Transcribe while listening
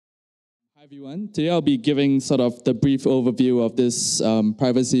Hi everyone. Today I'll be giving sort of the brief overview of this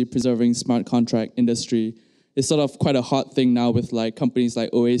privacy-preserving smart contract industry. It's sort of quite a hot thing now with like companies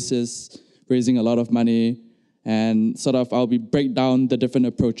like Oasis raising a lot of money, and sort of I'll break down the different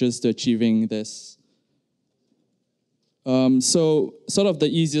approaches to achieving this. So sort of the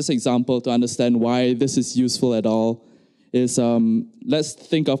easiest example to understand why this is useful at all is let's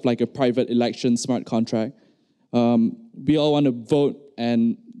think of like a private election smart contract. We all want to vote,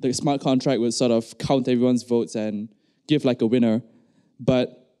 and the smart contract would sort of count everyone's votes and give like a winner.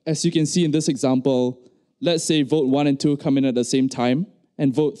 But as you can see in this example, let's say vote 1 and 2 come in at the same time,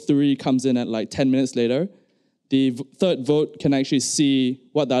 and vote 3 comes in at like 10 minutes later. The third vote can actually see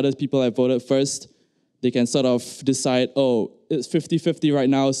what the other people have voted first. They can sort of decide, oh, it's 50-50 right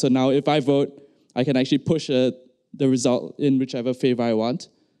now, so now if I vote, I can actually push the result in whichever favor I want,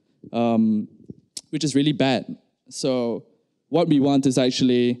 which is really bad. So what we want is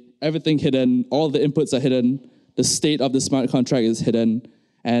actually everything hidden, all the inputs are hidden, the state of the smart contract is hidden,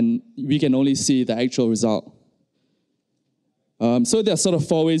 and we can only see the actual result. So there are sort of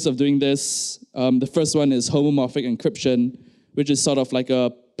 4 ways of doing this. The first one is homomorphic encryption, which is sort of like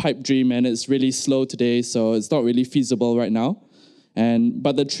a pipe dream, and it's really slow today, so it's not really feasible right now.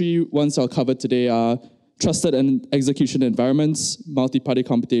 But the 3 ones I'll cover today are trusted and execution environments, multi-party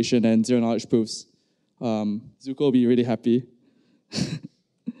computation, and zero-knowledge proofs. Zuko will be really happy.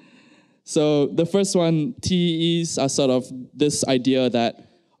 So the first one, TEEs, are sort of this idea that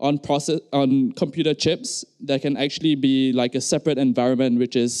on computer chips, there can actually be like a separate environment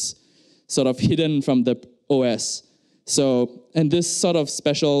which is sort of hidden from the OS. So, and this sort of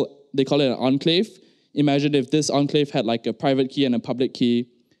special, they call it an enclave. Imagine if this enclave had like a private key and a public key,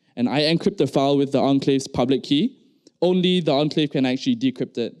 and I encrypt the file with the enclave's public key. Only the enclave can actually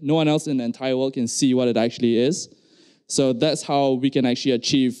decrypt it. No one else in the entire world can see what it actually is. So that's how we can actually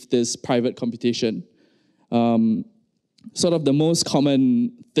achieve this private computation. Sort of the most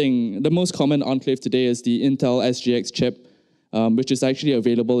common enclave today is the Intel SGX chip, which is actually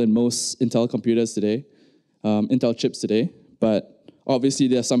available in most Intel computers today, Intel chips today. But obviously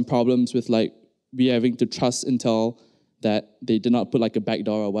there are some problems with like we having to trust Intel that they did not put like a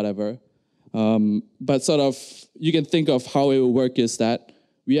backdoor or whatever. But sort of you can think of how it will work is that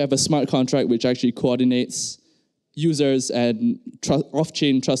we have a smart contract which actually coordinates users and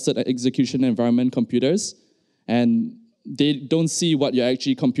off-chain trusted execution environment computers, and they don't see what you're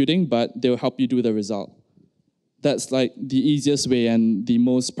actually computing, but they'll help you do the result. That's like the easiest way and the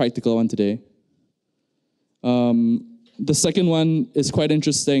most practical one today. The second one is quite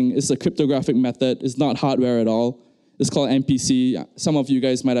interesting. It's a cryptographic method. It's not hardware at all. It's called sMPC. Some of you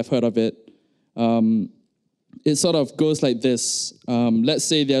guys might have heard of it. It sort of goes like this. Let's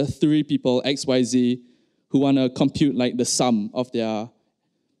say there are 3 people, X, Y, Z, who want to compute like the sum of their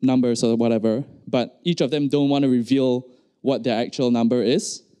numbers or whatever, but each of them don't want to reveal what their actual number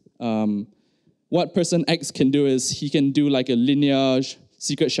is. What person X can do is he can do like a linear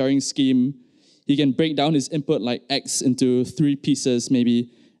secret sharing scheme. He can break down his input like X into 3 pieces,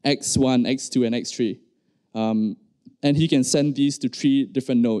 maybe X1, X2, and X3. And he can send these to 3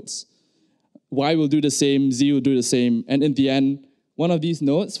 different nodes. Y will do the same, Z will do the same, and in the end, one of these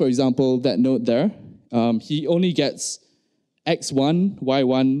nodes, for example, that node there, he only gets X1,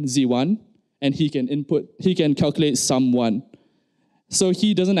 Y1, Z1, and he can calculate sum 1. So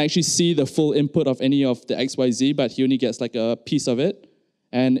he doesn't actually see the full input of any of the X, Y, Z, but he only gets like a piece of it.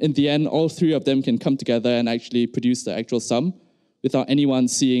 And in the end, all 3 of them can come together and actually produce the actual sum without anyone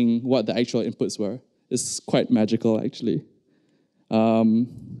seeing what the actual inputs were. It's quite magical, actually.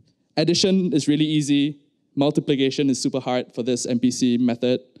 Addition is really easy. Multiplication is super hard for this MPC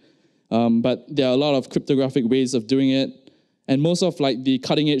method. But there are a lot of cryptographic ways of doing it. And most of like the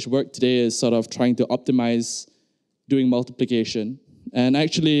cutting edge work today is sort of trying to optimize doing multiplication. And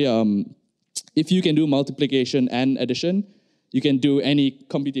actually, if you can do multiplication and addition, you can do any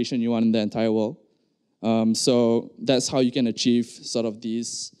computation you want in the entire world. So that's how you can achieve sort of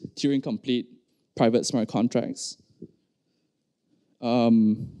these Turing-complete private smart contracts.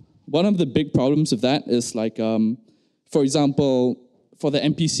 One of the big problems with that is like, for example, for the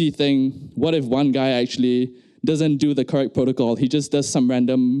MPC thing, what if one guy actually doesn't do the correct protocol? He just does some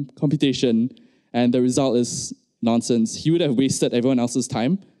random computation, and the result is nonsense. He would have wasted everyone else's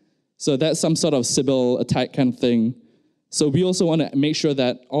time. So that's some sort of Sybil attack kind of thing. So we also want to make sure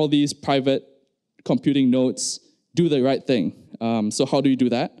that all these private computing nodes do the right thing. So how do we do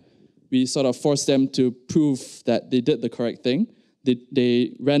that? We sort of force them to prove that they did the correct thing.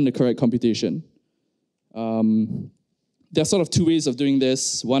 They ran the correct computation. There are sort of 2 ways of doing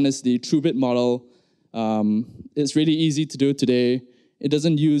this. One is the true bit model. It's really easy to do today. It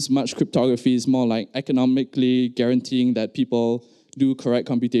doesn't use much cryptography. It's more like economically guaranteeing that people do correct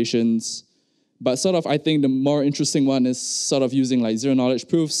computations. But sort of, I think the more interesting one is sort of using like zero-knowledge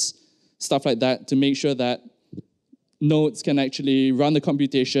proofs, stuff like that, to make sure that nodes can actually run the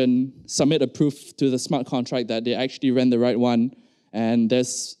computation, submit a proof to the smart contract that they actually ran the right one, and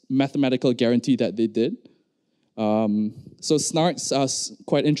there's mathematical guarantee that they did. So snarks are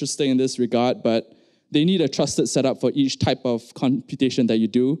quite interesting in this regard, but they need a trusted setup for each type of computation that you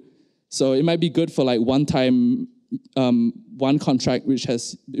do. So it might be good for like one-time, one contract which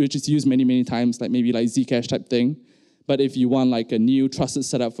is used many, many times, like maybe like Zcash type thing. But if you want like a new trusted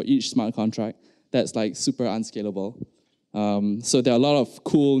setup for each smart contract, that's like super unscalable. So there are a lot of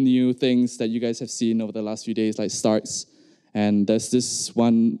cool new things that you guys have seen over the last few days, like Starks. And there's this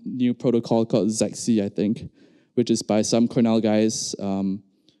one new protocol called ZKC, I think, which is by some Cornell guys,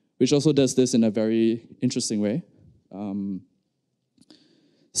 which also does this in a very interesting way.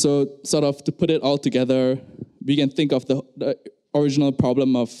 So sort of to put it all together, we can think of the original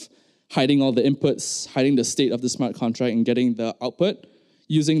problem of hiding all the inputs, hiding the state of the smart contract, and getting the output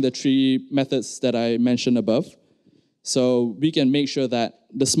using the three methods that I mentioned above. So we can make sure that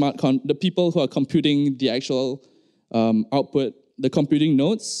the people who are computing the actual output, the computing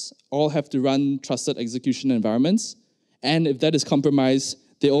nodes, all have to run trusted execution environments. And if that is compromised,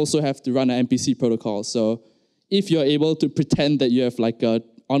 they also have to run an MPC protocol. So if you're able to pretend that you have like an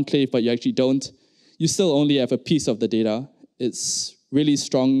enclave, but you actually don't, you still only have a piece of the data. It's really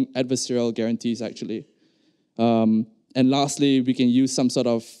strong adversarial guarantees, actually. And lastly, we can use some sort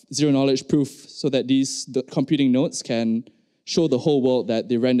of zero-knowledge proof so that the computing nodes can show the whole world that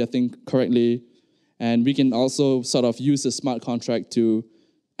they ran their thing correctly. And we can also sort of use the smart contract to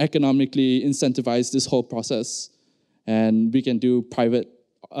economically incentivize this whole process. And we can do private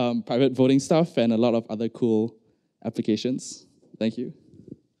voting stuff and a lot of other cool applications. Thank you.